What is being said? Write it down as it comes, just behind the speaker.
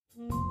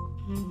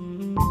Hello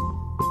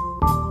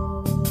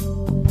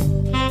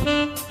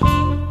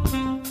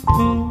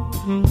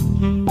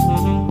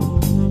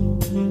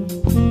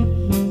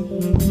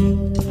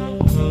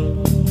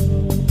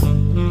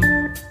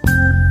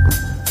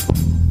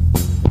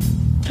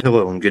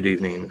and good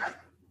evening.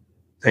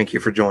 Thank you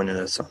for joining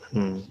us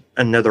on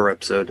another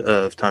episode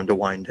of Time to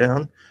Wind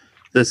Down.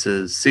 This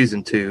is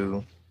Season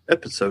 2,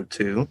 Episode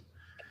 2.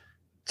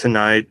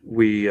 Tonight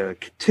we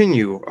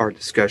continue our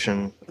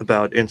discussion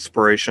about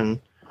inspiration,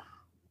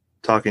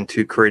 talking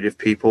to creative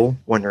people,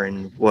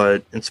 wondering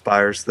what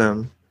inspires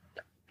them.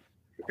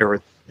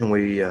 And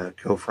we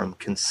go from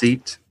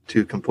conceit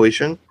to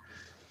completion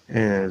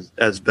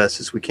as best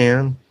as we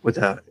can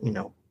without,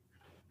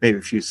 maybe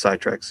a few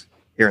sidetracks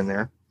here and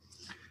there.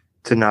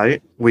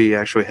 Tonight, we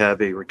actually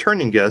have a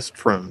returning guest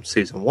from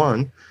Season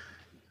 1,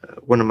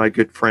 one of my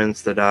good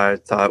friends that I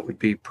thought would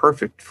be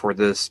perfect for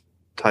this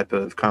type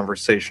of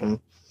conversation.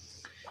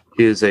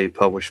 He is a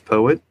published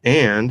poet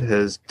and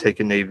has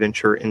taken a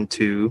venture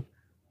into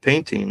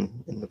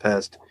painting in the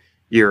past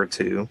year or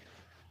two.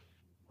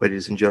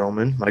 Ladies and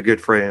gentlemen, my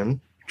good friend,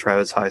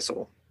 Travis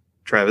Hisel.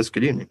 Travis,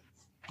 good evening.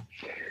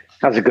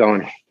 How's it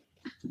going?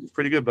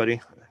 Pretty good,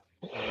 buddy.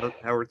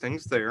 How are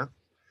things there?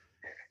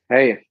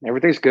 Hey,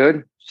 everything's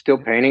good. Still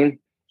painting,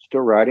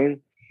 still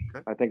writing.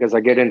 Okay. I think as I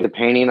get into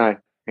painting, I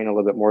paint a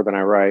little bit more than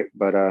I write,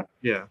 but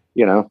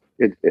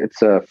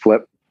it's a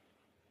flip.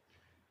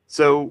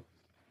 So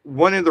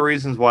one of the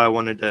reasons why I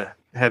wanted to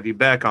have you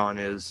back on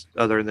is,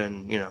 other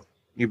than,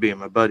 you being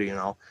my buddy and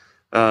all,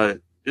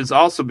 is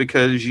also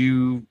because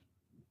you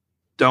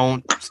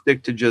don't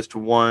stick to just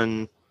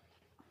one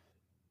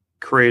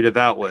creative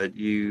outlet.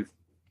 You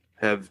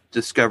have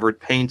discovered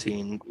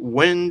painting.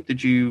 When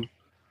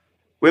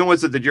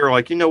was it that you're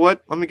like, you know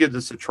what, let me give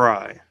this a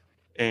try?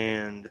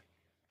 And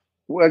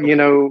well,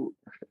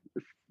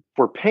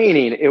 for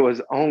painting, it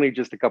was only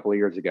just a couple of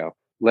years ago,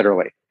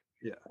 literally.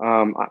 Yeah.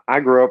 I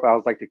grew up, I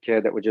was like the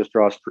kid that would just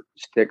draw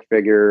stick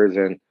figures,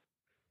 and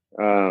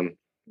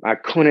I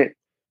couldn't,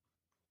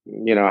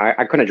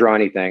 I couldn't draw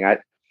anything.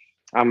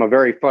 I'm a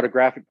very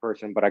photographic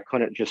person, but I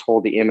couldn't just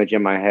hold the image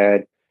in my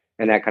head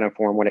in that kind of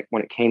form when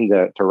it came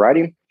to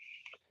writing.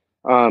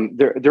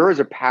 There is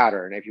a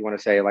pattern, if you want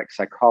to say like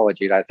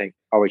psychology, that I think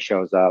always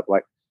shows up.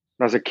 Like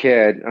when I was a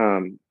kid,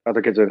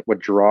 other kids would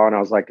draw, and I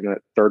was like in the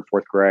third,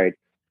 fourth grade,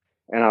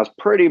 and I was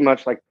pretty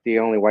much like the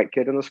only white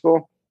kid in the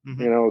school.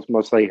 Mm-hmm. It was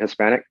mostly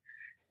Hispanic,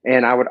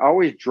 and I would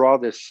always draw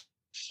this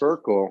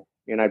circle,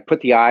 and I'd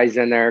put the eyes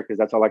in there because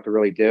that's all I could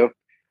really do.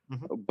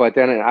 Mm-hmm. But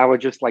then I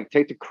would just like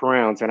take the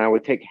crayons, and I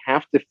would take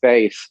half the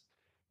face,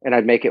 and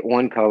I'd make it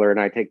one color,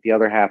 and I'd take the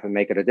other half and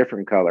make it a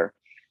different color.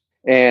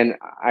 And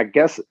I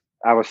guess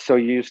I was so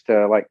used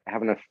to like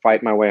having to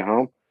fight my way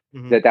home,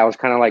 mm-hmm. that was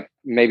kind of like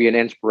maybe an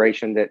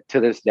inspiration that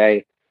to this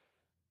day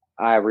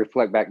I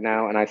reflect back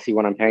now and I see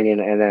what I'm painting,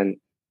 and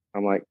then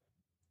I'm like,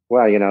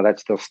 well,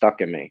 that's still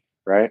stuck in me,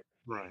 right?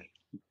 Right.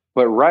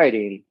 But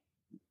writing,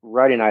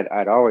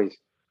 I'd always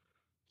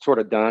sort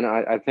of done.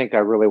 I think I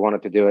really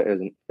wanted to do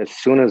it as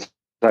soon as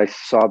I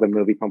saw the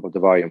movie Pump Up the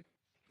Volume.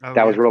 Oh,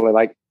 that was really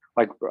like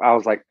I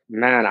was like,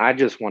 man, I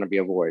just want to be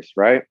a voice,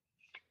 right?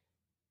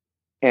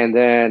 And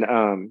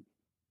then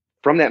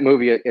from that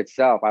movie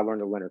itself, I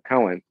learned of Leonard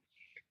Cohen.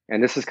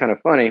 And this is kind of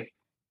funny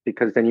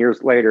because then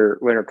years later,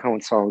 Leonard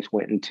Cohen's songs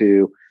went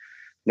into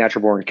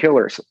Natural Born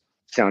Killers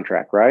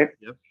soundtrack, right?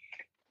 Yep.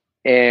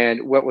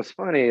 And what was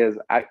funny is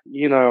I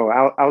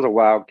was a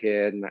wild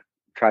kid and I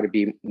tried to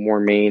be more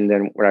mean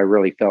than what I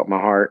really felt in my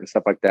heart and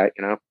stuff like that,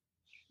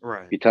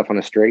 Right. Be tough on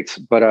the streets.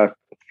 But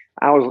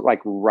I was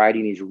like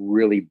writing these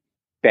really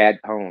bad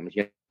poems,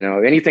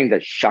 anything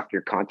that shock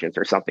your conscience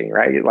or something,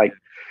 right? Like,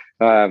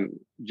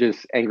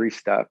 just angry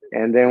stuff.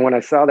 And then when I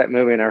saw that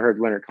movie and I heard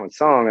Leonard Cohen's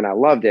song and I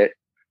loved it,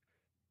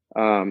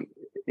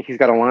 he's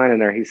got a line in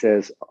there. He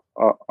says,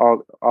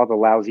 all the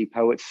lousy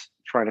poets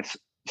trying to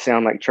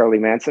sound like Charlie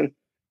Manson.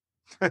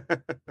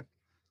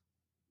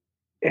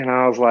 And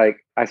I was like,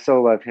 I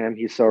so love him.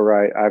 He's so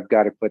right. I've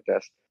got to put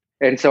this.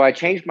 And so I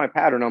changed my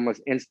pattern almost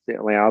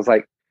instantly. I was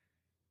like,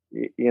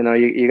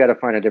 you got to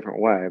find a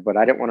different way. But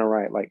I didn't want to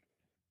write like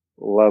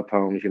love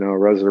poems,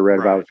 roses are red,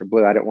 right. Violets are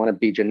blue. I didn't want to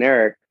be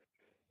generic.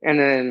 And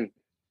then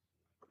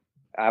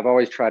I've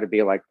always tried to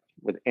be like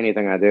with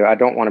anything I do. I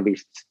don't want to be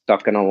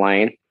stuck in a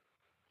lane,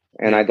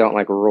 and I don't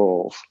like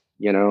rules.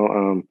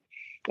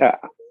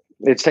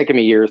 It's taken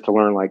me years to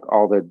learn like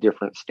all the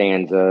different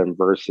stanza and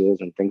verses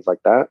and things like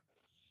that.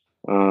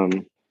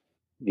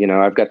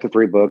 I've got the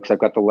 3 books. I've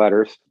got the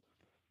letters.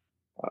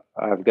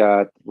 I've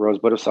got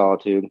Rosebud of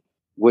Solitude,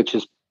 which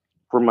is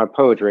for my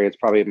poetry. It's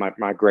probably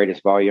my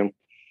greatest volume.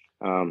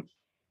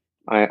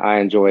 I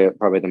enjoy it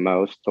probably the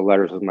most. The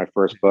letters is my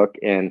first book,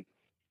 and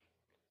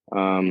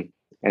then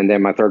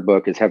my 3rd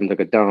book is Heaven Took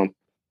a Dump,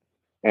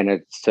 and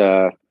it's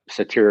a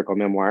satirical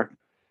memoir,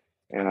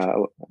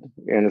 and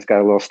it's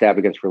got a little stab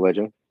against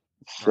religion.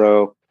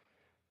 So,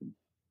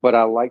 but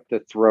I like to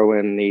throw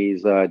in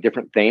these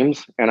different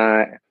themes, and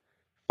I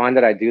find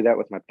that I do that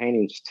with my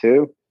paintings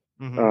too.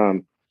 Mm-hmm.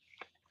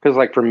 Because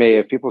like for me,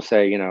 if people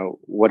say,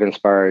 what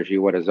inspires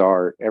you, what is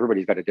art,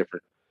 everybody's got a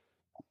different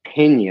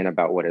opinion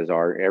about what is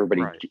art.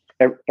 Right.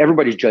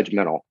 Everybody's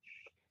judgmental.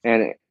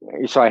 And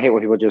so I hate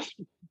when people just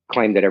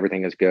claim that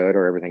everything is good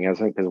or everything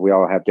isn't, because we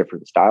all have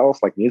different styles,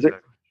 like music.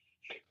 Exactly.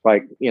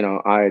 Like,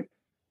 I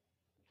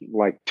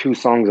like two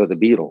songs of the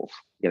Beatles,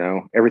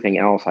 everything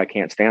else, I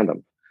can't stand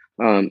them.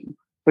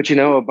 But,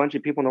 a bunch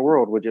of people in the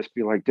world would just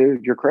be like,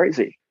 dude, you're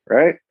crazy.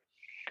 Right.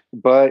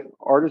 But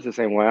art is the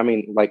same way. I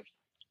mean, like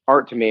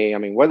art to me, I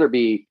mean, whether it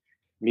be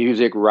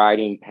music,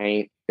 writing,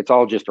 paint, it's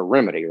all just a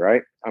remedy.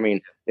 Right. I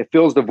mean, it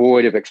fills the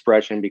void of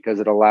expression because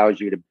it allows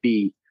you to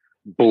be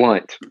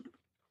blunt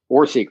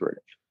or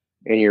secretive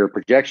in your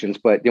projections.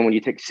 But then when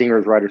you take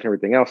singers, writers, and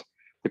everything else,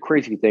 the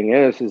crazy thing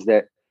is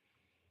that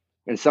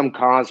in some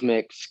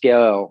cosmic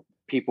scale,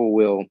 people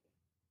will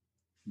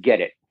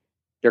get it.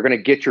 They're going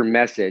to get your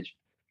message,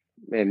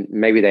 and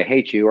maybe they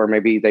hate you or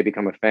maybe they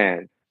become a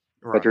fan.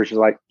 But Right. there's just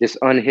like this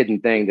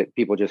unhidden thing that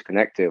people just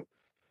connect to.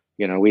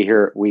 We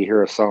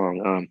hear a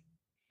song.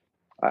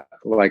 I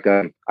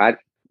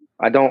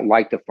don't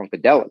like the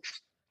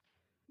Funkadelics,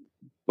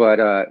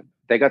 but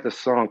they got this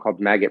song called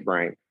Maggot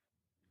Brain,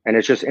 and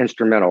it's just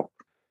instrumental,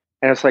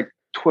 and it's like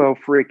 12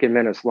 freaking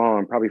minutes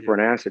long, probably for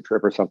Yeah. an acid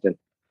trip or something.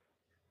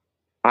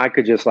 I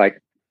could just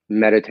like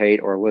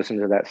meditate or listen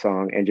to that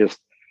song and just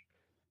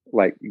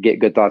like get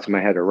good thoughts in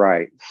my head to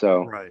write.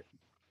 So, Right.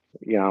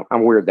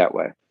 I'm weird that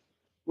way.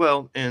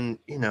 Well, and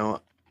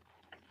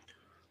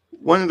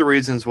one of the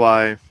reasons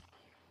why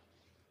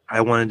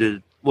I wanted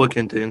to look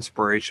into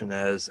inspiration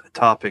as a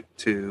topic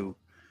to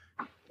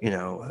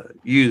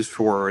use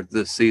for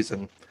this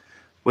season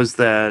was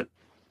that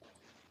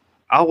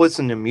I'll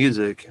listen to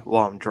music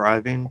while I'm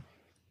driving,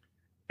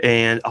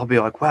 and I'll be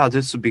like, "Wow,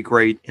 this would be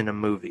great in a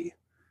movie,"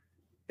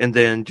 and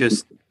then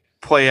just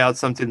play out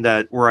something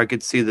that where I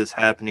could see this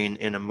happening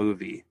in a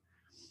movie,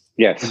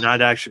 Yes.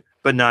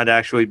 but not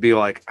actually be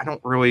like, I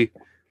don't really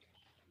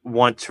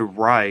want to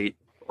write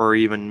or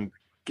even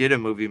get a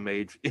movie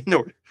made,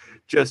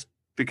 just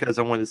because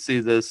I want to see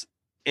this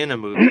in a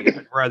movie.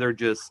 I'd rather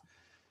just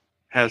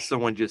have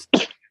someone just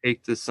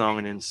take this song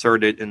and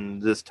insert it in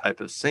this type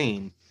of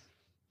scene.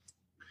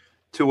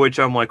 To which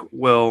I'm like,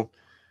 well,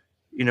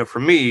 for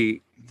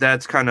me,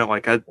 that's kind of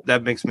like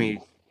that makes me,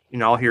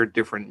 I'll hear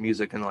different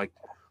music and like,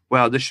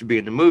 wow, this should be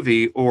in the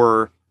movie,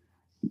 or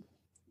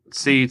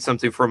see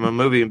something from a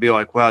movie and be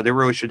like, wow, they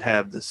really should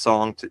have this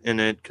song in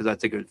it because I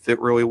think it would fit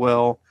really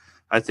well.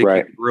 I think it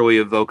Right. could really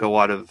evoke a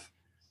lot of,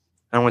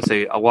 I don't want to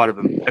say a lot of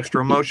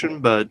extra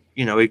emotion, but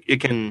it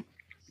can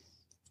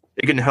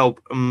help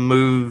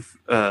move,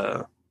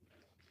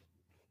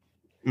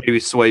 maybe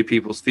sway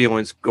people's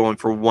feelings going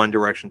from one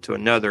direction to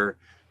another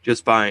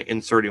just by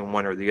inserting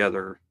one or the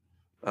other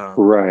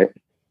Right.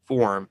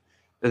 form.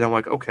 And I'm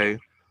like, okay,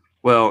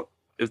 well,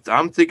 if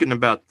I'm thinking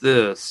about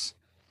this,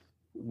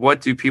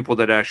 what do people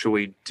that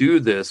actually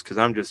do this? Because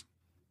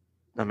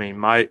I mean,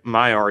 my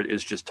art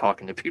is just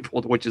talking to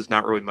people, which is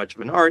not really much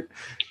of an art.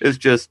 It's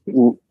just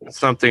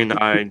something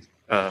I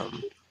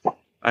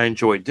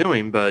enjoy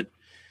doing, but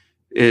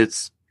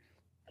it's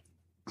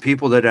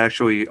people that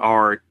actually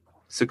are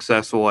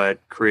successful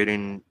at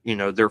creating,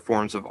 their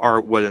forms of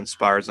art. What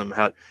inspires them?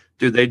 How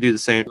do they do the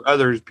same?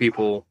 Other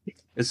people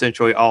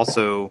essentially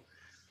also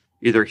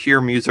either hear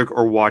music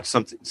or watch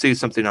something, see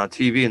something on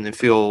TV, and then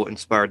feel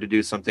inspired to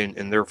do something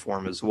in their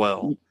form as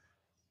well.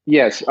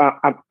 Yes.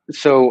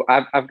 So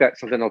I've got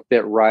something that'll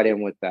fit right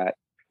in with that,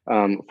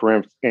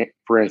 for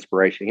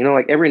inspiration.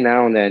 Like every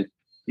now and then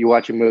you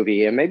watch a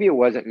movie and maybe it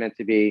wasn't meant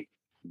to be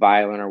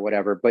violent or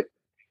whatever, but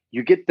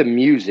you get the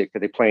music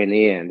that they play in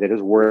the end. It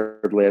is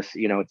wordless,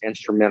 it's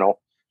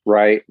instrumental,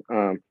 right?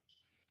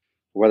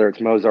 Whether it's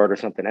Mozart or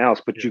something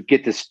else, but Yeah. you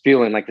get this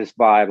feeling, like this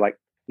vibe, like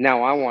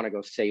now I want to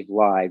go save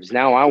lives.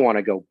 Now I want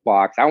to go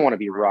box. I want to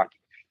be Right. Rocky.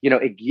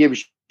 It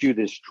gives you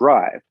this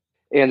drive.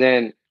 And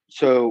then,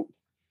 so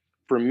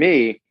for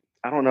me,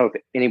 I don't know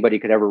if anybody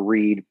could ever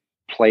read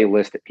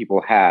playlists that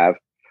people have.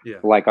 Yeah.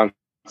 Like on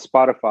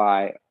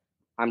Spotify,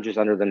 I'm just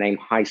under the name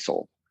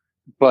Hisel,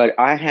 but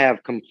I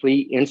have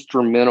complete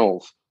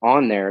instrumentals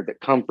on there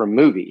that come from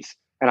movies,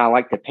 and I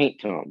like to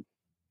paint to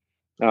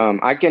them.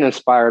 I get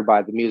inspired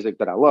by the music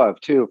that I love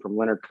too, from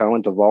Leonard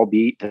Cohen to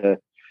Volbeat to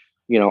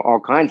all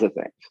kinds of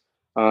things.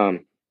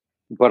 Um,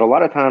 but a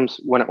lot of times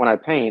when I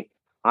paint,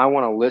 I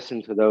want to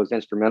listen to those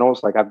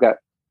instrumentals. Like I've got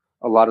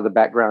a lot of the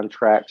background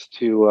tracks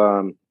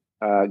to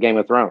Game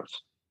of Thrones.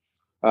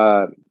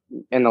 Uh,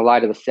 in the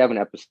Light of the Seven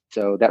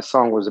episode, that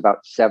song was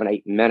about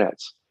 7-8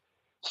 minutes.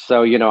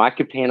 So I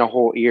could paint a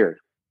whole ear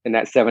in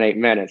that 7-8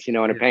 minutes, in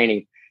a Yeah.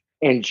 painting,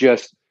 and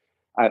just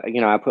I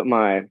put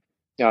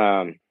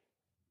um,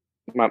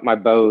 my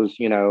Bose,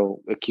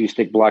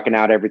 acoustic, blocking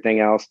out everything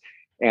else.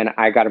 And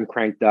I got them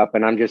cranked up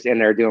and I'm just in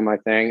there doing my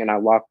thing. And I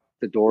lock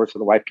the door so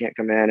the wife can't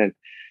come in. And,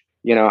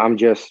 I'm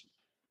just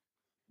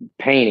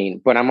painting.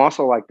 But I'm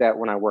also like that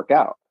when I work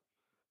out.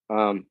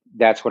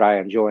 That's what I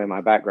enjoy in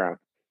my background.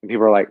 And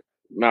people are like,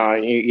 no,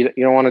 you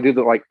don't want to do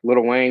the like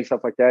Little Wayne,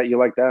 stuff like that. You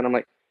like that? And I'm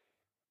like,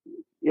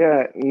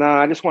 yeah, no,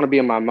 I just want to be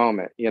in my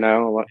moment,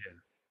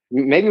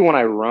 maybe when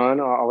I run,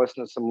 I'll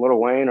listen to some Lil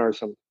Wayne or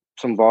some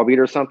Volbeat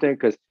or something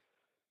because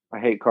I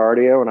hate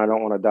cardio and I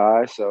don't want to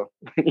die. So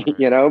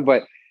Right.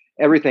 but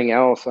everything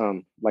else,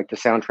 like the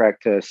soundtrack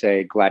to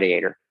say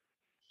Gladiator,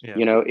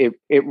 Yeah.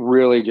 it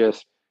really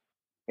just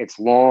it's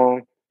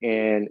long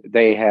and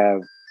they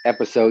have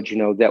episodes,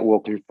 that will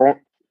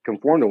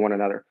conform to one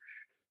another.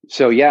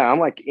 So yeah, I'm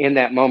like in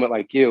that moment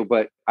like you,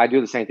 but I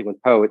do the same thing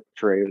with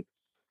poetry.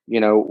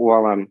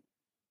 While I'm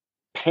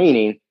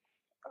painting,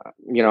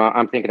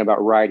 I'm thinking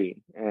about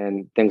writing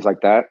and things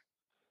like that.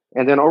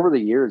 And then over the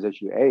years,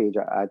 as you age,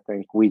 I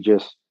think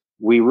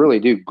we really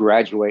do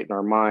graduate in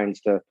our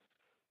minds to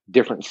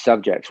different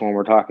subjects when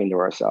we're talking to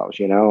ourselves.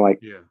 Like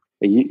Yeah.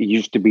 it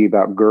used to be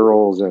about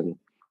girls and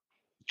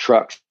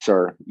trucks,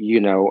 or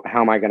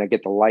how am I going to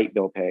get the light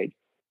bill paid?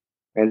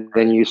 And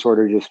then Right. you sort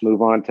of just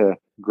move on to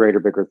greater,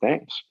 bigger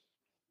things.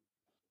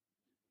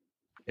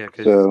 Yeah,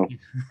 because So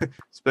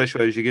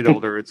especially as you get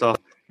older, it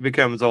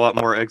becomes a lot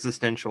more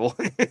existential.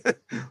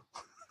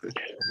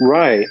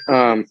 right.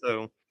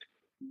 So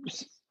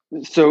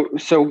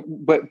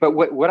But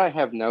what I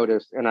have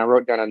noticed, and I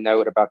wrote down a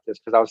note about this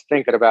because I was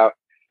thinking about,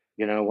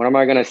 what am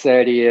I going to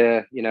say to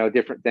you,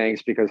 different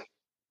things, because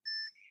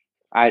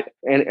a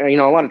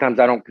lot of times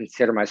I don't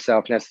consider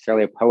myself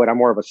necessarily a poet. I'm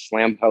more of a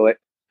slam poet.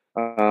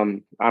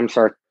 I'm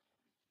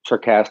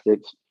sarcastic,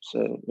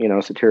 so,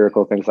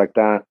 satirical, things like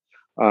that.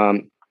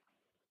 Um,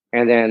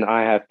 and then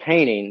I have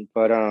painting,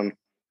 but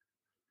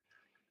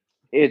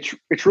it's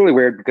really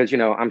weird because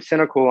I'm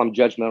cynical, I'm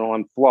judgmental,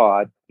 I'm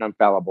flawed, and I'm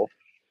fallible.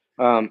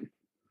 Um,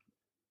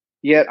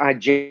 Yet I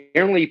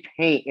generally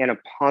paint in a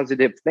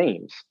positive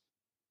themes.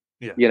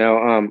 yeah.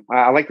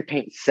 I like to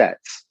paint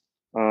sets.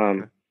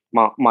 Okay.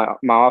 My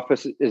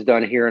office is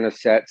done here in a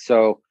set.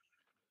 So,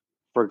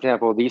 for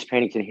example, these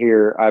paintings in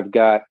here, I've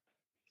got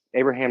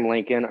Abraham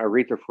Lincoln,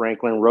 Aretha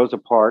Franklin, Rosa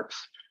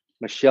Parks,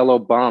 Michelle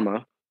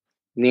Obama,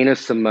 Nina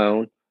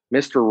Simone,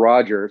 Mr.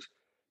 Rogers,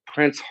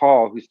 Prince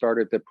Hall, who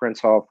started the Prince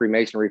Hall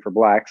Freemasonry for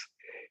Blacks.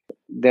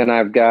 Then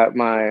I've got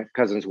my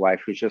cousin's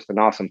wife, who's just an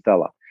awesome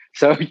fella.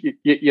 So,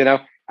 Yeah.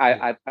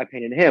 I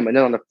painted him. And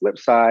then on the flip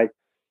side,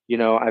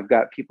 I've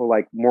got people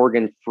like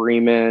Morgan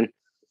Freeman,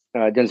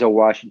 Denzel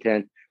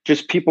Washington,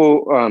 just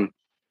people,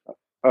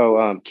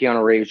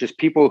 Keanu Reeves, just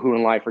people who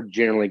in life are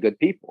generally good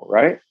people,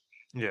 right?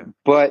 Yeah.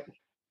 But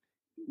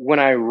when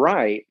I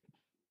write,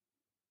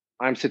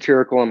 I'm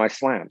satirical in my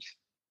slams.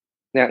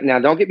 Now,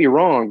 don't get me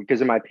wrong,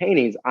 because in my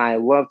paintings, I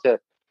love to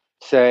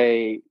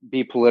say,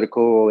 be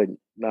political and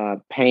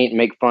paint,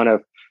 make fun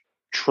of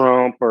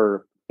Trump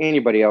or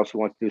anybody else who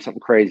wants to do something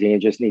crazy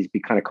and just needs to be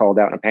kind of called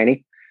out in a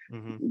painting,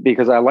 Mm-hmm.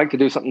 because I like to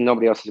do something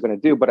nobody else is going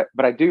to do. But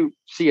I do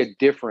see a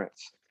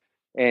difference.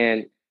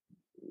 And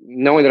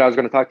knowing that I was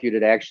going to talk to you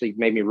today actually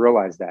made me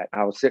realize that.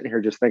 I was sitting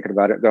here just thinking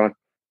about it, going,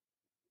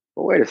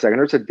 well, wait a second,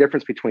 there's a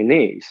difference between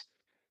these.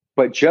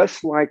 But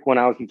just like when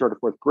I was in third or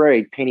fourth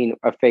grade, painting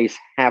a face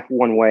half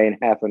one way and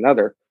half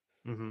another,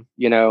 Mm-hmm.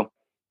 you know,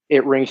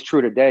 it rings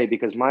true today,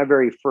 because my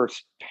very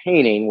first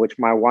painting, which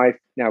my wife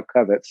now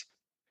covets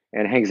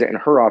and hangs it in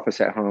her office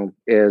at home,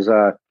 is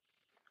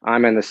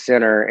I'm in the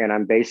center and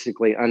I'm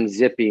basically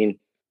unzipping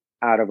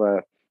out of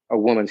a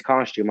woman's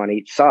costume on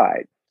each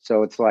side.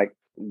 So it's like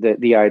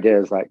the idea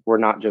is like we're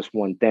not just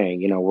one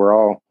thing,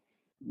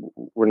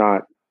 we're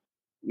not,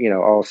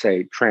 all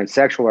say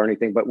transsexual or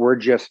anything, but we're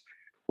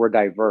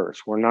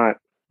diverse. We're not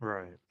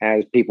Right.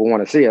 as people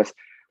want to see us.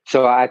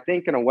 So I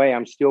think in a way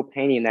I'm still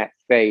painting that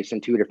face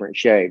in two different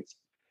shades.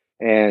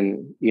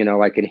 And,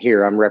 like in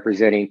here, I'm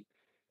representing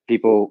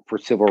people for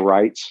civil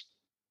rights.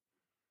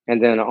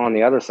 And then on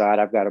the other side,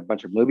 I've got a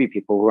bunch of movie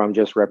people who I'm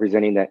just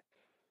representing that,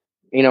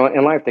 in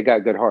life, they got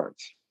good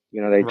hearts. They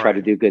try to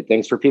Right. do good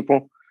things for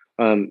people.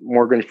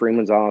 Morgan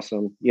Freeman's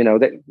awesome.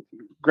 That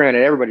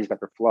granted, everybody's got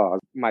their flaws.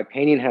 My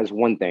painting has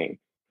one thing.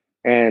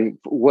 And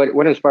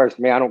what inspires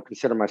me, I don't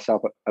consider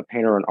myself a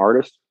painter or an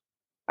artist.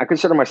 I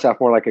consider myself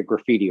more like a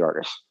graffiti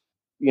artist.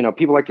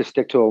 People like to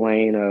stick to a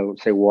lane of,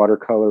 say,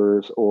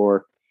 watercolors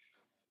or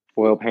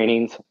oil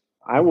paintings.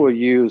 I Mm-hmm. will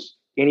use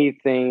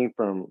anything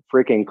from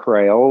freaking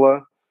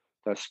Crayola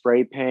to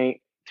spray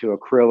paint to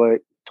acrylic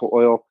to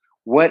oil,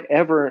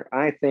 whatever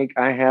I think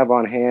I have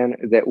on hand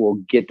that will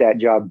get that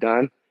job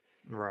done,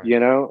 Right.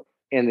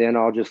 and then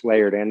I'll just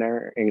layer it in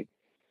there.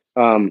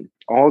 And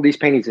all these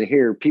paintings in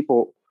here,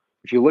 people,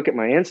 if you look at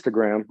my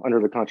Instagram under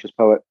the Conscious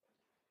Poet,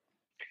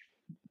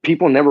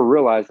 people never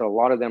realize that a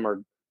lot of them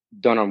are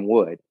done on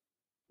wood.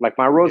 Like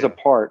my Rosa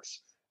Yeah.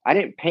 Parks, I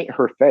didn't paint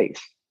her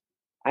face.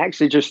 I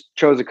actually just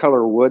chose a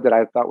color of wood that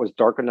I thought was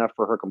dark enough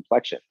for her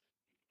complexion,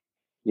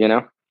 you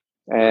know?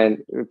 Right.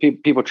 And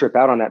people trip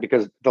out on that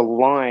because the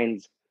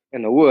lines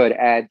in the wood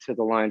add to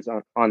the lines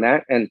on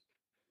that. And,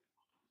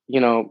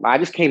 I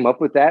just came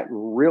up with that.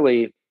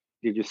 Really,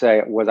 did you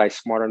say, was I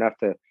smart enough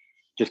to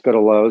just go to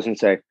Lowe's and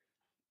say,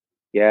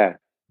 yeah,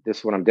 this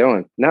is what I'm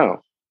doing?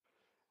 No.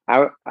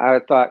 I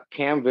thought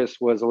canvas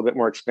was a little bit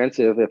more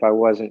expensive if I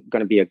wasn't going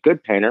to be a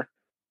good painter.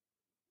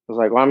 I was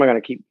like, why am I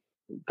going to keep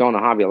going to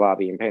Hobby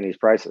Lobby and paying these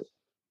prices?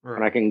 And I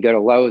Right. can go to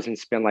Lowe's and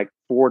spend like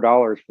 $4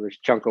 for this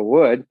chunk of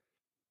wood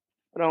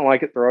I don't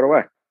like it, throw it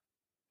away.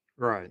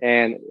 Right.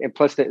 And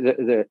plus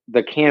the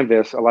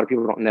canvas, a lot of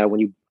people don't know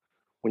when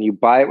you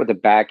buy it with the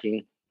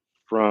backing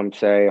from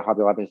say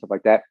Hobby Lobby and stuff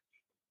like that,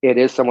 it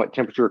is somewhat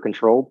temperature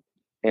controlled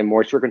and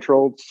moisture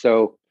controlled,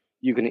 so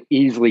you can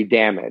easily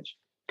damage.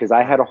 Because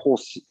Right. I had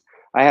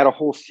a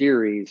whole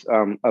series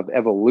of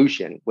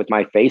evolution with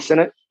my face in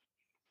it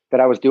that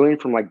I was doing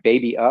from like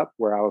baby up,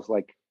 where I was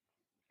like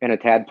in a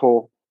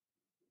tadpole,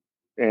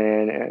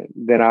 and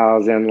then I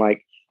was in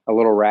like a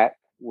little rat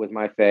with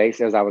my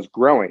face as I was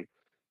growing.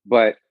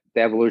 But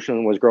the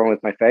evolution was growing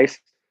with my face,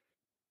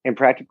 and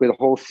practically the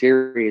whole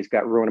series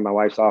got ruined in my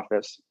wife's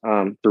office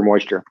through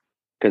moisture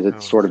because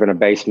it's Oh sort of in a no.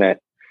 basement.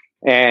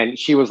 And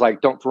she was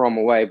like, "Don't throw them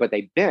away," but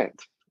they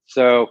bent.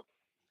 So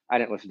I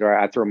didn't listen to her.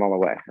 I threw them all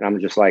away, and I'm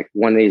just like,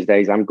 one of these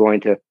days I'm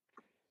going to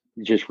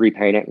just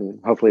repaint it, and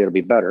hopefully it'll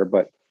be better.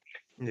 But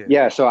Yeah.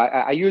 yeah, so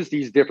I use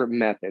these different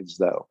methods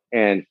though,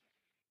 and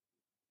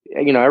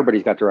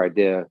everybody's got their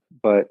idea,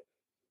 but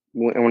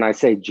when I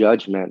say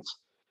judgments,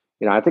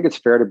 I think it's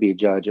fair to be a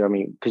judge. I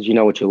mean, because you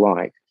know what you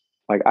like.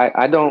 Like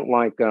I don't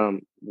like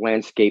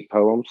landscape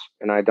poems,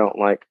 and I don't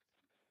like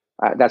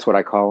that's what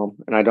I call them,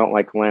 and I don't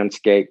like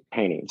landscape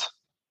paintings.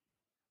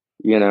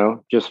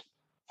 Just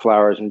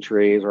flowers and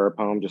trees, or a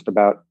poem just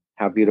about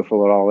how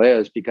beautiful it all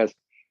is, because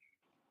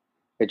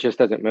it just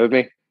doesn't move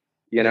me.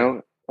 Yeah.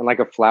 And like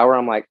a flower,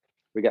 I'm like,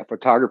 we got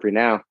photography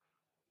now.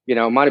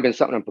 It might have been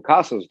something on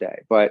Picasso's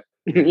day, but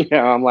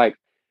Yeah. I'm like,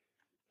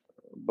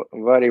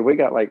 buddy, we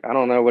got like, I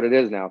don't know what it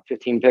is now,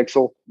 15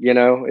 pixel.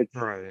 It's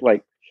Right.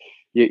 like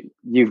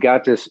you've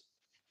got this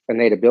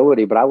innate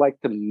ability, but I like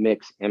to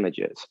mix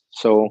images.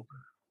 So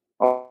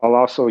I'll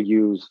also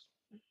use,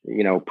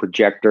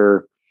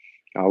 projector.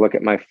 I'll look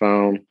at my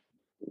phone,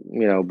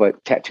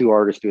 but tattoo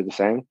artists do the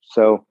same.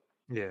 So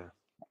Yeah.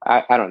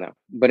 I don't know.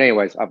 But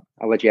anyways,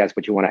 I'll let you ask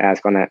what you want to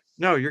ask on that.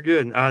 No, you're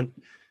good.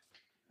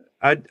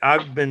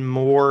 I've been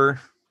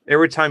more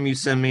every time you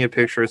send me a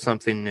picture of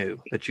something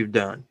new that you've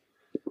done,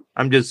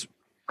 I'm just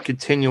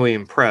continually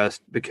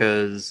impressed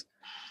because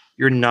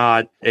you're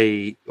not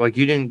you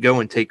didn't go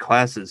and take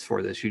classes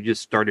for this. You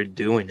just started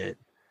doing it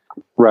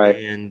Right.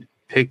 and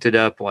picked it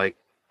up like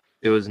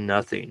it was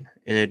nothing.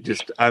 And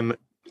I'm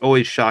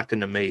always shocked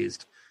and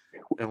amazed.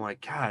 And I'm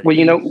like, God, Well,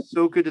 he's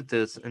so good at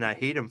this, and I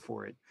hate him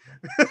for it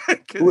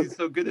because he's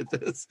so good at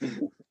this.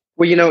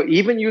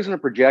 even using a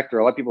projector,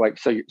 a lot of people are like,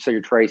 so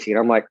you're tracing.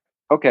 I'm like,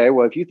 okay,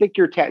 well, if you think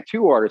your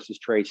tattoo artist is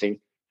tracing,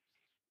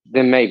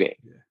 then maybe.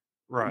 Yeah.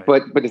 Right.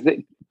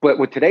 But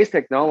with today's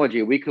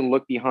technology, we can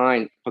look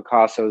behind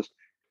Picasso's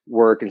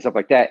work and stuff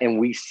like that, and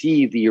we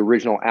see the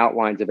original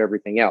outlines of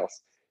everything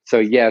else. So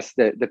yes,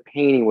 the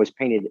painting was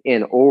painted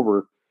in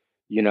over,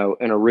 an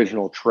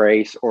original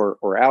trace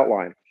or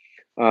outline.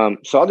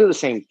 So I'll do the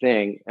same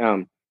thing,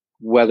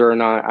 whether or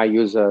not I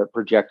use a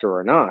projector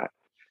or not.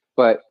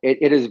 But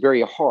it is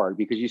very hard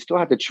because you still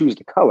have to choose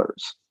the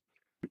colors.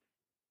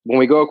 When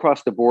we go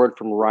across the board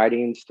from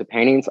writings to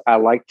paintings, I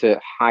like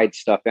to hide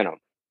stuff in them,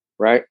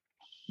 right?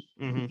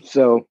 Mm-hmm.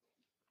 So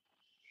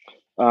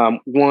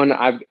one,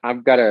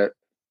 I've got a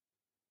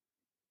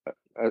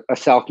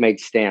self-made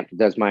stamp that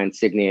does my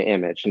insignia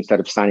image instead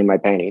of signing my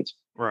paintings.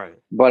 Right.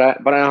 But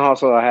I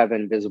also have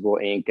invisible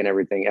ink and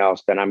everything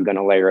else that I'm going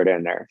to layer it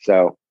in there,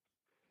 so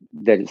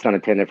that it's not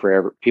intended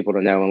for people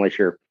to know unless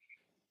you're.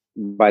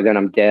 By then,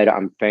 I'm dead.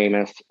 I'm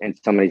famous, and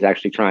somebody's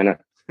actually trying to,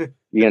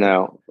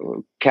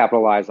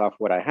 capitalize off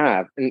what I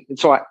have. And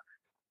so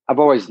I've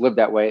always lived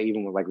that way,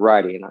 even with like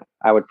writing.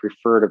 I would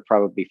prefer to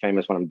probably be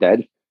famous when I'm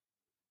dead.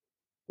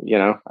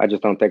 I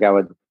just don't think I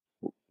would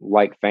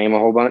like fame a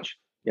whole bunch.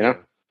 Yeah.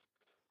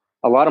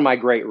 A lot of my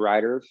great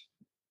writers,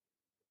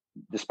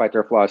 despite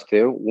their flaws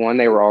too, one,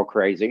 they were all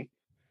crazy,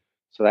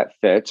 so that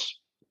fits.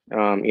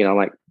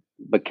 Like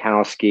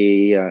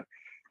Bukowski,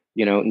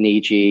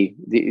 Nietzsche,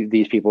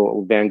 these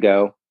people, Van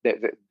Gogh,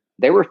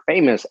 they were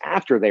famous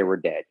after they were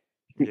dead.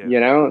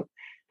 Yeah.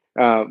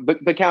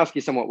 But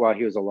Bukowski somewhat while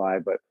he was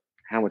alive, but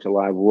how much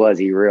alive was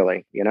he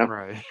really?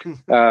 Right.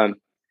 Um,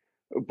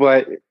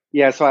 but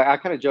yeah, so I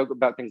kind of joke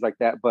about things like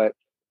that. But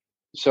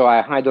so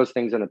I hide those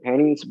things in the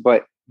paintings.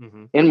 But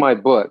Mm-hmm. in my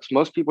books,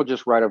 most people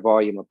just write a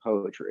volume of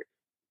poetry,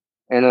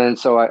 and then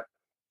so I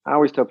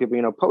always tell people,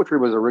 poetry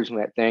was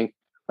originally that thing.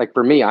 Like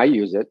for me, I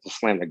use it to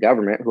slam the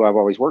government, who I've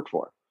always worked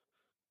for.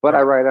 But Right.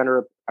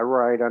 I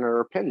write under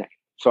a pen name,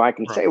 so I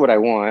can say Right. what I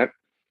want.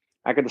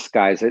 I could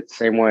disguise it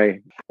same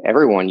way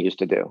everyone used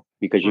to do,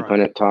 because you Right.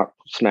 couldn't talk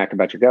smack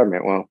about your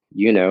government. Well,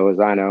 as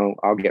I know,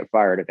 I'll get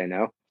fired if they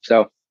know.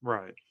 So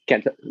Right.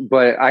 can't.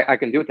 But I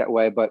can do it that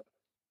way. But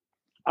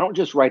I don't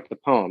just write the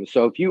poem.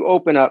 So if you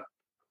open up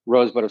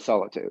Rosebud of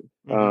Solitude,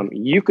 Mm-hmm.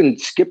 you can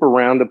skip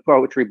around the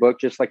poetry book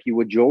just like you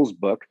would Joel's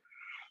book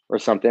or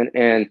something,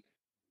 and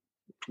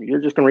you're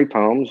just gonna read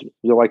poems.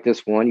 You'll like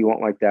this one, you won't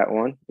like that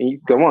one, and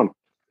you go Right. on.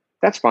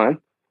 That's fine.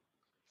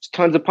 It's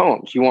tons of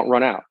poems. You won't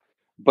run out.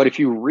 But if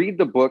you read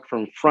the book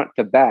from front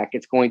to back,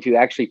 it's going to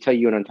actually tell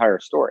you an entire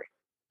story,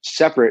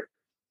 separate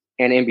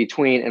and in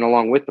between and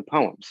along with the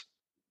poems.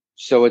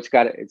 So it's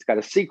got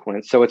a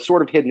sequence. So it's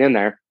sort of hidden in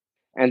there.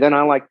 And then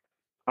I like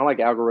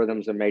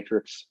algorithms and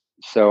matrix,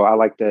 So I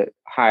like to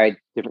hide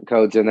different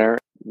codes in there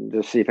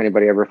to see if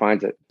anybody ever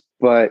finds it.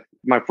 But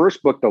my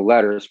first book, The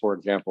Letters, for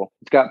example,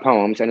 it's got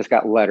poems and it's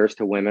got letters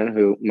to women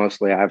who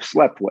mostly I've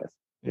slept with.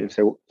 Yeah.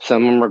 So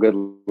some of them are good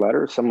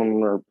letters, some of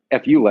them are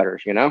FU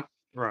letters, you know?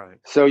 Right.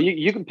 So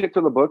you can pick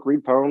through the book,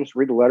 read poems,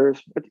 read the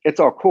letters. It's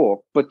all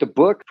cool. But the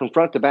book from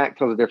front to back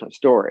tells a different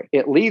story.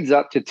 It leads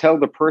up to tell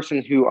the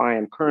person who I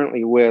am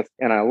currently with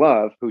and I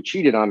love, who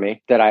cheated on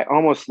me, that I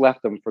almost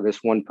left them for this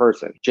one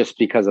person just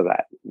because of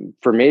that.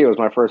 For me, it was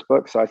my first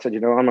book. So I said,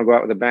 I'm going to go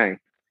out with a bang.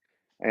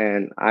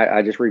 And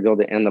I just revealed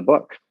it in the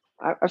book.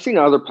 I've seen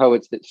other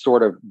poets that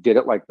sort of did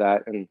it like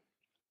that. And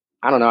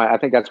I don't know. I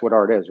think that's what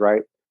art is,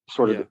 right?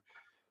 Sort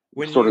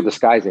of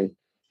disguising.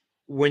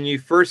 When you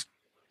first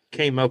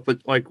came up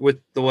with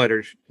the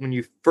letters, when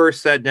you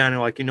first sat down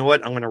and you know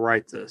what, I'm going to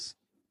write this.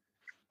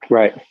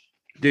 Right.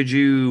 Did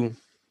you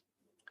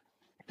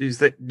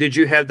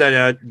have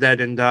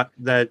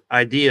that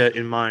idea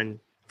in mind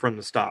from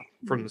the start?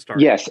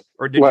 Yes.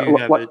 Or did you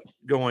have it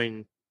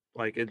going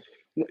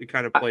it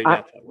kind of played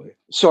out that way?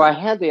 So I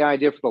had the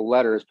idea for the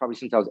letters probably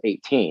since I was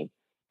 18.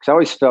 Because I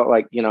always felt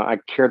like, I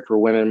cared for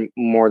women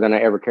more than I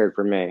ever cared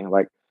for me.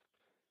 Like,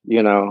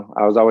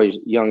 I was always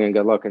young and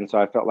good looking. So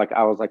I felt like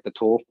I was like the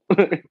tool,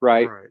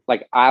 right?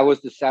 Like I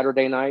was the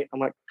Saturday night. I'm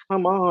like,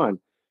 come on.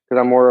 Because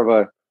I'm more of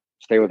a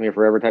stay with me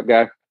forever type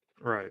guy.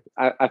 Right.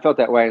 I felt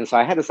that way. And so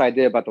I had this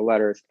idea about the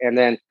letters. And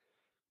then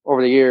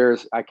over the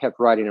years, I kept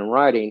writing and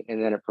writing,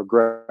 and then it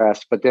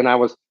progressed. But then I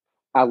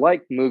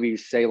like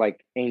movies, say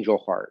like Angel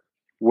Heart,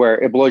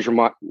 where it blows your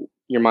mind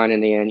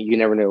in the end. You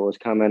never knew it was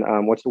coming.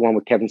 What's the one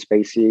with Kevin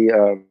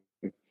Spacey?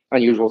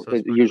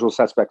 Usual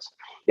Suspects.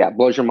 Yeah, it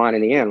blows your mind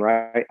in the end,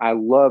 right? I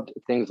loved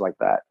things like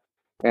that.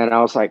 And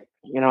I was like,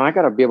 I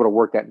got to be able to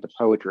work that into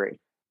poetry.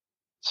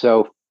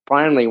 So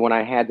finally, when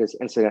I had this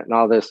incident and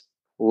all this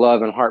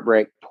love and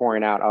heartbreak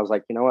pouring out, I was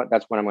like, you know what?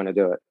 That's when I'm going to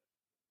do it.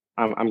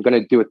 I'm going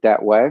to do it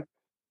that way.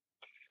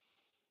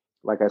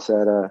 Like I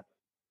said,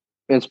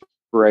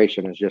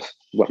 inspiration is just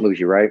what moves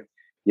you, right?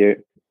 You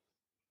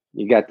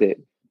got the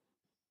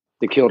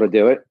kill to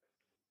do it.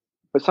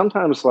 But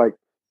sometimes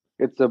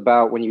it's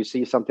about when you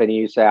see something and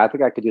you say, I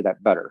think I could do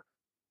that better.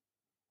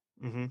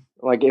 Mm-hmm.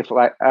 Like if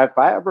I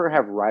ever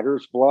have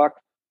writer's block,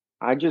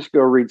 I just go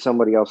read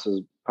somebody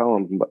else's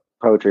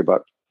poetry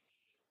book.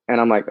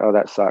 And I'm like, oh,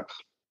 that sucks.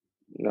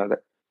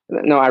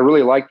 No, I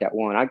really like that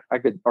one. I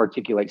could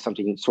articulate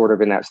something sort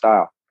of in that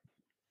style.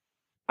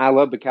 I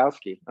love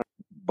Bukowski,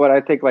 but I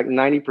think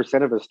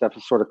 90% of his stuff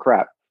is sort of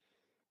crap.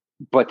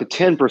 But the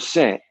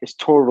 10% is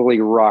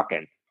totally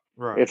rocking.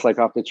 Right. It's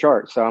off the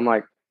chart. So I'm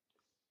like,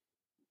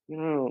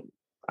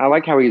 I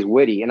like how he's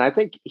witty. And I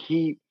think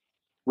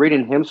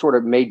reading him sort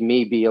of made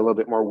me be a little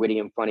bit more witty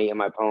and funny in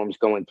my poems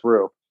going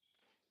through.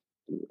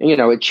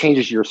 It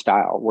changes your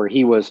style where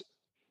he was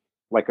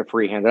like a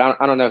freehanded.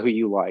 I don't know who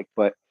you like,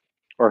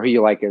 or who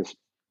you like is,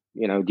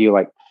 do you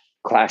like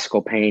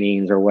classical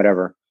paintings or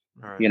whatever?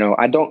 Right.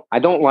 I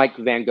don't like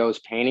Van Gogh's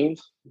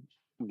paintings.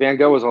 Van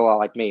Gogh was a lot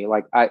like me.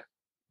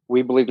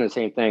 We believe in the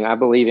same thing. I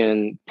believe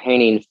in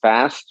painting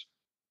fast.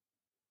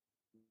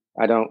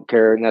 I don't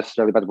care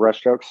necessarily about the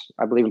brushstrokes.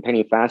 I believe in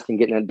painting fast and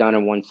getting it done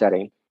in one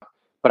setting.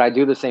 But I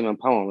do the same in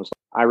poems.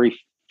 I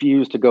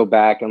refuse to go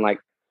back and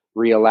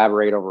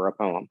re-elaborate over a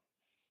poem.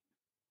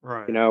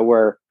 Right.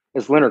 Where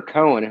as Leonard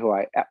Cohen, who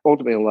I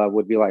ultimately love,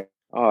 would be like,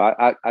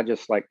 oh, I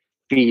just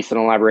feast and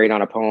elaborate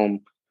on a poem,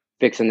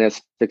 fixing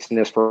this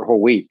for a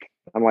whole week.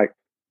 I'm like,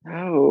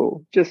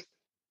 no, just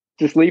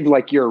leave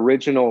your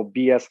original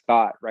BS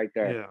thought right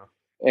there.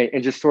 Yeah.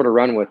 And just sort of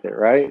run with it,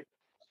 right?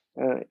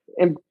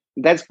 And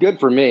that's good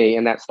for me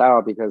in that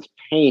style because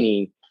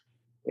painting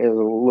is a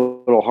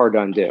little hard to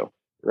undo,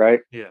 right?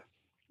 Yeah.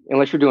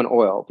 Unless you're doing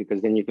oil,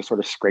 because then you can sort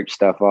of scrape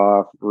stuff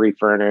off,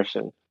 refurnish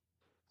and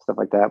stuff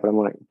like that. But I'm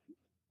like,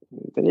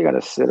 then you got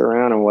to sit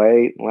around and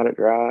wait and let it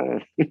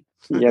dry,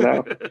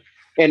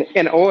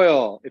 and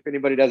oil, if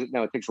anybody doesn't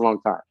know, it takes a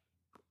long time.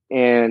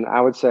 And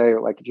I would say,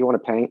 if you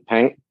want to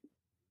paint,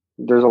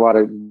 there's a lot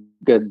of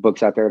good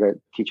books out there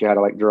that teach you how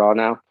to draw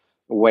now,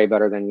 way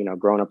better than,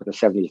 growing up in the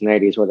 70s and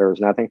 80s where there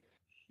was nothing.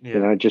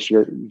 Yeah. Just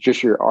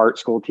your art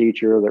school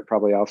teacher that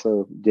probably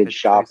also did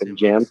shop and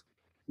gym.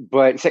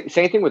 But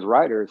same thing with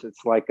writers. It's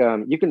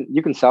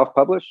you can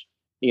self-publish,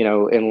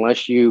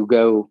 unless you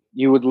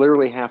would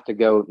literally have to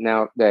go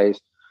nowadays,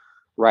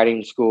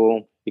 writing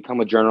school,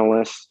 become a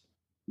journalist,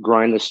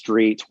 grind the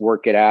streets,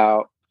 work it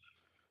out,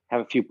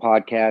 have a few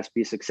podcasts,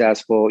 be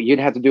successful. You'd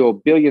have to do a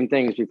billion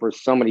things before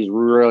somebody's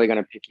really going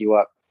to pick you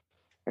up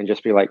and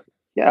just be like,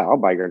 yeah, I'll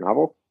buy your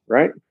novel,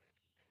 right?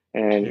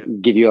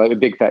 And give you a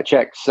big fat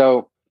check.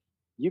 So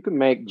you can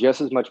make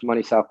just as much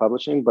money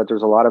self-publishing, but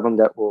there's a lot of them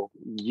that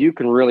you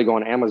can really go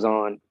on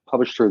Amazon,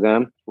 publish through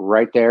them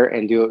right there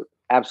and do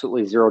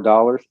absolutely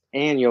 $0.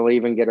 And you'll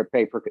even get a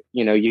paper,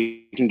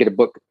 you can get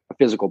a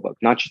physical book,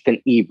 not just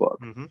an ebook.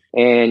 Mm-hmm.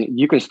 And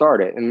you can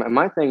start it. And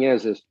my thing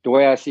is the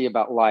way I see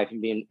about life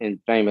and being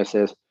famous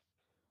is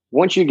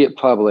once you get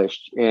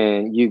published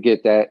and you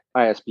get that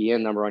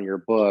ISBN number on your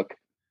book,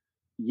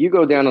 you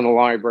go down in the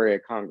Library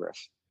of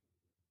Congress.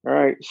 All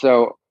right.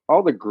 So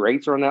all the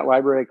greats are in that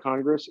Library of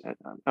Congress.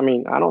 I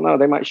mean, I don't know.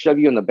 They might shove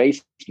you in the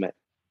basement,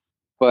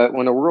 but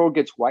when the world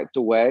gets wiped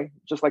away,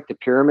 just like the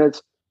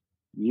pyramids,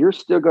 you're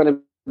still going to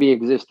be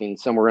existing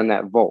somewhere in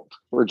that vault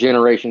for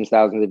generations,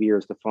 thousands of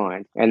years to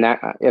find. And that,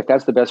 if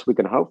that's the best we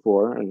can hope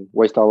for and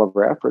waste all of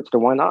our efforts,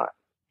 then why not?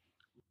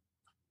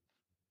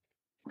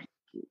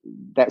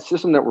 That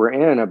system that we're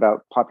in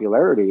about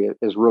popularity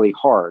is really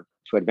hard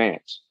to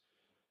advance.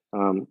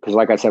 Because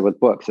like I said, with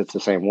books, it's the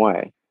same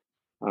way.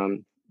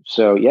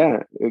 So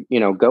yeah,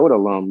 go it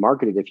alone,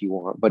 market it if you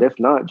want, but if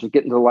not, just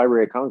get into the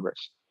Library of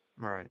Congress.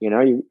 Right. You're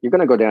going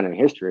to go down in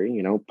history.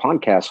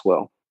 Podcasts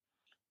will.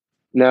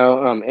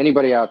 No,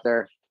 anybody out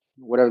there,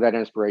 whatever that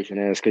inspiration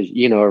is, because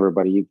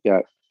everybody, you've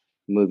got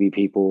movie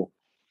people,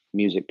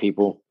 music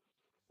people.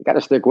 You got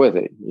to stick with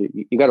it.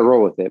 You got to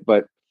roll with it,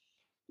 but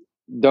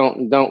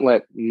don't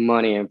let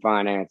money and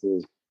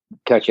finances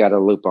cut you out of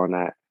the loop on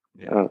that.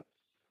 Yeah.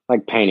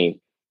 Like painting,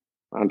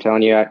 I'm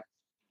telling you,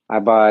 I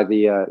buy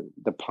the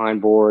pine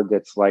board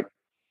that's like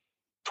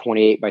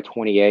 28 by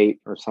 28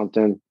 or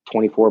something,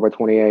 24 by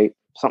 28,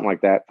 something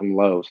like that from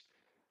Lowe's.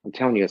 I'm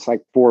telling you, it's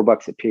like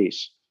 $4 a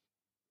piece,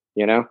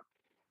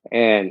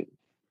 and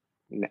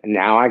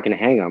now I can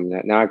hang them.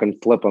 Now I can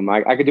flip them.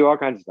 I could do all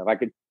kinds of stuff. I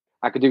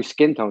could do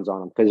skin tones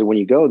on them, because when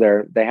you go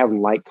there, they have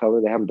them light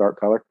color, they have them dark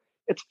color.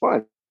 It's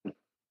fun.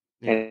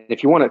 Yeah. And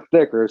if you want it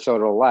thicker so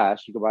it'll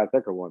last, you can buy a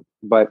thicker one.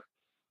 But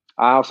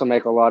I also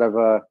make a lot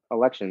of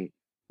election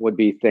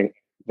would-be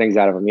things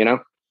out of them,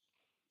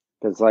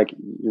 because like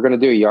you're going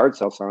to do a yard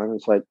sale sign.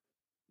 It's like,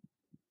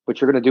 but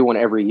you're going to do one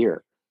every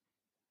year.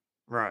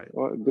 Right.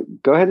 Well,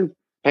 go ahead and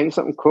paint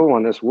something cool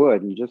on this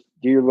wood and just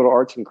do your little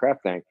arts and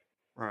craft thing.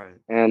 Right.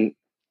 And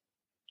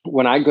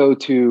when I go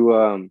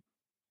to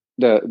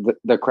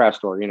the craft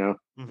store,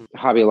 mm-hmm.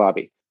 Hobby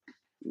Lobby,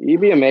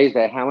 you'd be amazed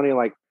at how many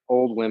like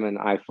old women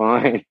I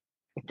find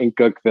in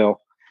Cookeville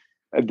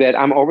that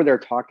I'm over there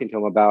talking to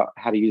them about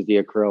how to use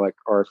the acrylic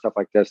or stuff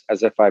like this,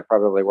 as if I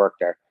probably worked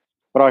there.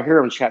 But I'll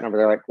hear them chatting over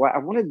there like, well, I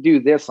want to do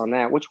this on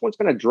that. Which one's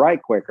going to dry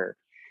quicker?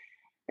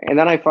 And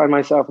then I find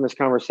myself in this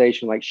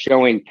conversation, like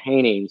showing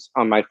paintings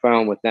on my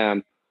phone with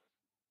them.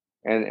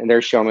 And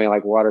they're showing me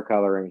like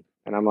watercoloring.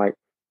 And I'm like,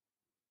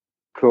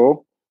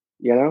 cool.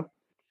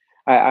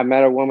 I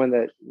met a woman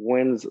that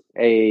wins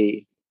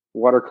a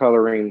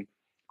watercoloring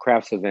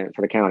crafts event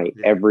for the county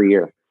every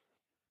year.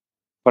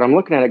 But I'm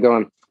looking at it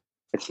going,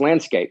 it's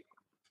landscape.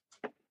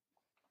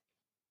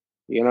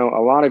 A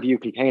lot of you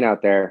can paint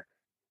out there.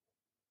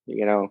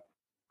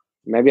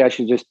 Maybe I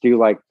should just do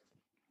like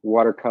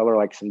watercolor,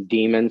 like some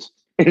demons,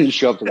 and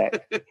show up to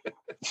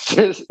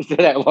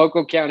that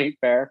local county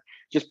fair.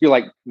 Just be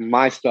like,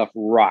 my stuff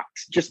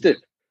rocks, just to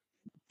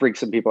freak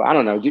some people. I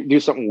don't know, do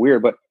something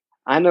weird. But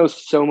I know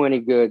so many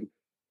good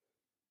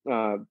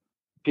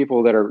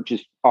people that are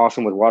just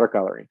awesome with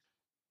watercoloring,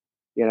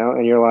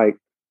 and you're like,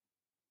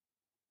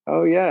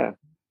 oh yeah,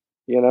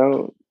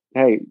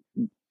 hey,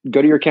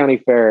 go to your county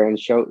fair and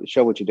show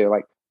what you do.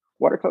 Like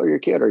watercolor your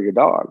kid or your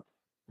dog.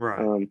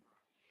 Right.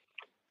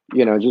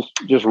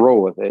 Just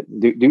roll with it.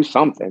 Do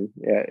something.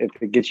 Yeah, if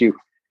it gets you,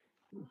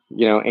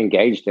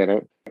 engaged in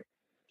it.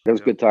 It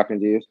was good talking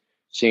to you.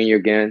 Seeing you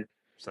again.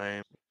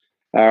 Same.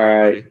 All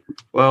right.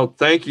 Well,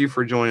 thank you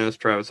for joining us,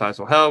 Travis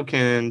Hisel. How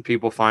can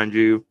people find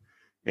you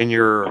in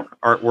your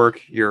artwork,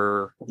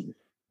 your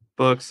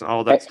books,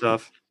 all that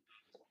stuff?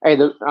 Hey,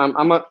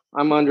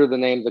 I'm under the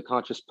name The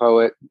Conscious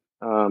Poet.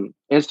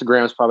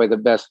 Instagram is probably the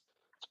best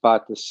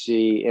spot to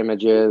see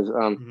images.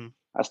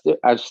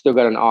 I've still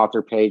got an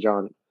author page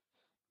on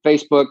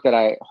Facebook that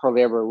I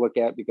hardly ever look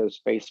at because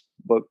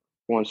Facebook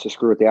wants to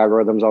screw with the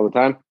algorithms all the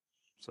time.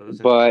 So does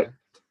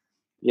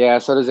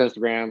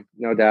Instagram,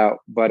 no doubt.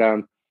 But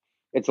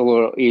it's a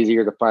little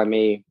easier to find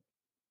me,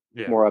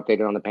 more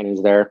updated on the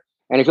paintings there.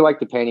 And if you like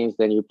the paintings,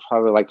 then you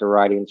probably like the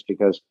writings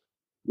because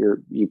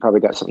you probably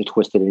got something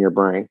twisted in your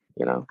brain.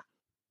 I'm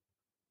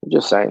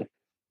just saying,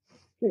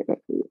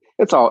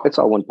 it's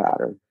all one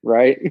pattern,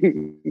 right?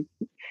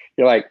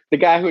 You're like, the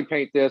guy who would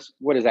paint this,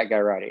 what is that guy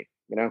writing?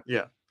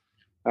 Yeah.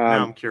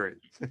 Now I'm curious.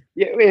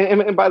 Yeah,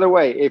 and by the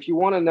way, if you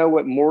want to know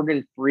what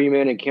Morgan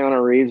Freeman and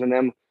Keanu Reeves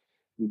and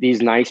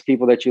these nice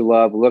people that you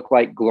love look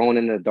like glowing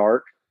in the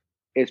dark,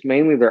 it's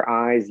mainly their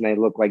eyes and they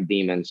look like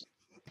demons.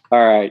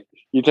 All right.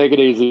 You take it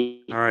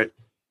easy. All right.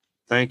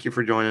 Thank you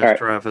for joining us,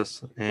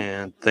 Travis.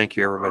 And thank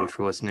you, everybody,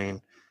 for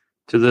listening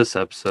to this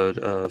episode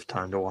of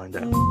Time to Wind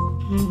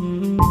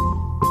Down.